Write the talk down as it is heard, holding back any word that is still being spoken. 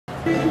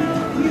Hi,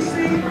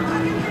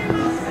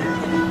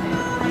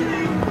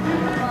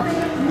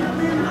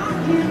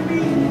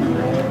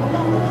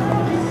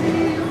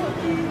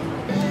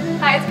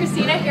 it's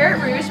Christina here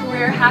at Rouge, and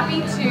we're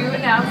happy to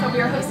announce that we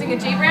are hosting a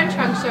J.Brand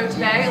trunk show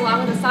today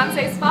along with a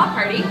Sansei spa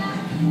party.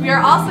 We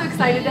are also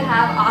excited to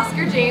have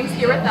Oscar James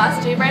here with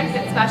us, J.Brand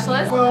fit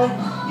specialist. Well,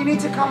 you need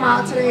to come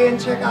out today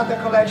and check out the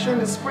collection.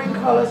 The spring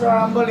colors are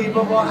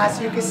unbelievable, as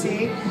you can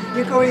see.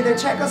 You can either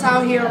check us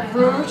out here at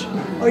Rouge,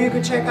 or you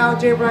can check out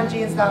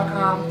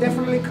jbrandjeans.com.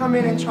 Definitely come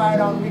in and try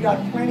it on. We got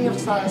plenty of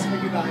styles for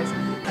you guys.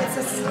 It's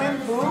a slim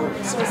boot,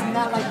 so it's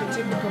not like the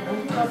typical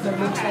boot cut that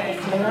looks like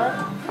a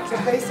flare. So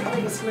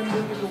basically the slim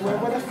boot you can wear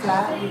with a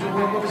flat, you can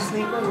wear with a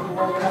sneaker, you can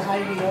wear with a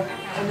high heel,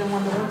 and then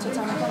when the winter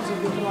time comes, you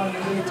can put on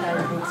your really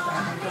tight boots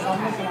back. Because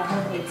I'm looking at my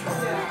boots.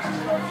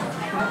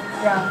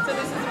 Yeah. So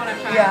this is what I'm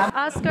trying. Yeah.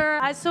 Oscar,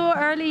 I saw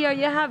earlier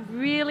you have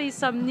really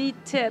some neat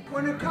tips.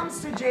 When it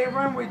comes to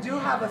J.Brand, we do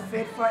have a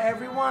fit for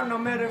everyone, no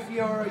matter if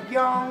you're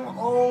young,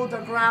 old,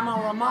 a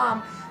grandma, or a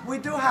mom. We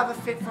do have a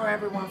fit for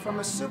everyone, from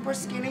a super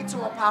skinny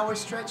to a power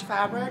stretch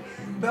fabric,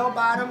 bell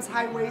bottoms,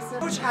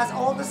 high-waisted, which has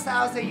all the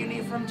styles that you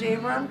need from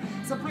J.Brand.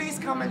 So please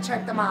come and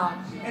check them out.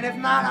 And if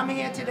not, I'm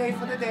here today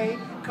for the day.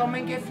 Come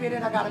and get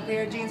fitted. I got a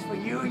pair of jeans for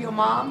you, your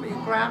mom,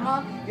 your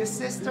grandma, your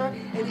sister,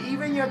 and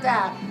even your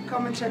dad.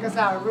 Come and check us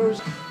out,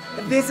 Rouge.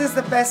 This is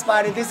the best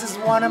body. This is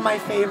one of my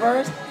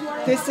favorites.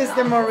 This is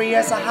the Maria.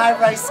 It's a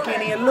high-rise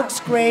skinny. It looks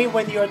great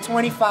when you're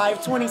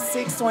 25,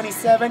 26,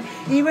 27.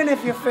 Even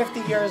if you're 50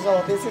 years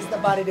old, this is the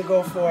body to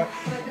go for.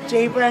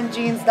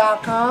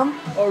 jbrandjeans.com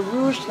or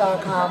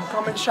rouge.com.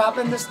 Come and shop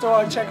in the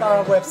store. Check out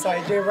our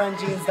website,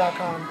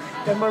 jbrandjeans.com.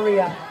 The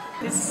Maria.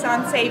 This is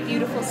Sansei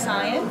Beautiful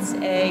Science,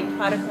 a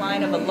product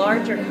line of a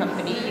larger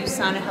company,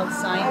 USANA Health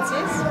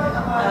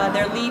Sciences.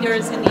 They're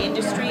leaders in the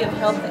industry of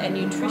health and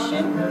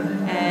nutrition,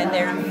 and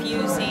they're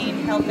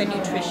infusing health and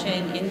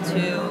nutrition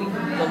into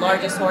the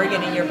largest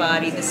organ in your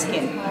body, the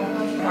skin.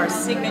 Our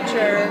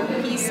signature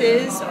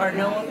pieces are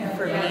known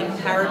for being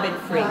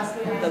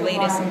paraben-free. The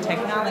latest in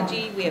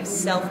technology, we have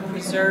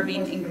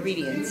self-preserving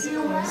ingredients.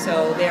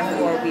 So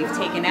therefore, we've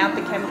taken out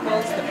the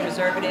chemicals, the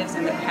preservatives,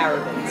 and the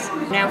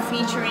parabens. Now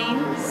featuring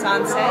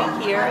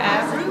Sansei here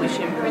at Rouge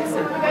in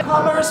Princeton.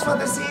 Colors for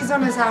the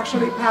season is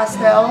actually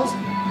pastels.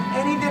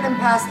 Anything in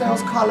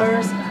pastels,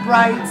 colors,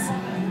 brights.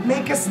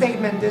 Make a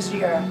statement this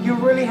year. You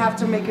really have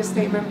to make a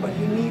statement, but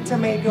you need to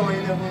make it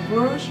either with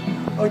Rouge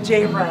or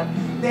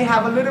J.Brand. They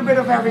have a little bit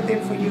of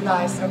everything for you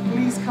guys, so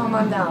please come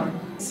on down.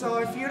 So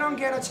if you don't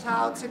get a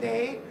child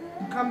today,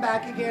 come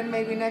back again,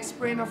 maybe next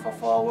spring or for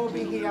fall we'll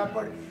be here.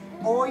 But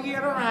all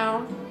year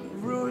round,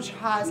 Rouge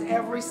has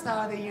every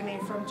style that you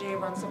need from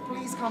J.Brand, so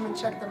please come and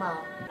check them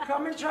out.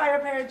 Come and try a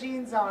pair of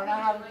jeans on. I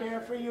have a pair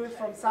for you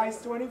from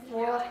size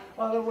 24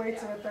 all the way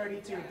to a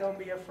 32. Don't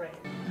be afraid.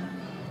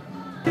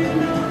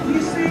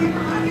 You see,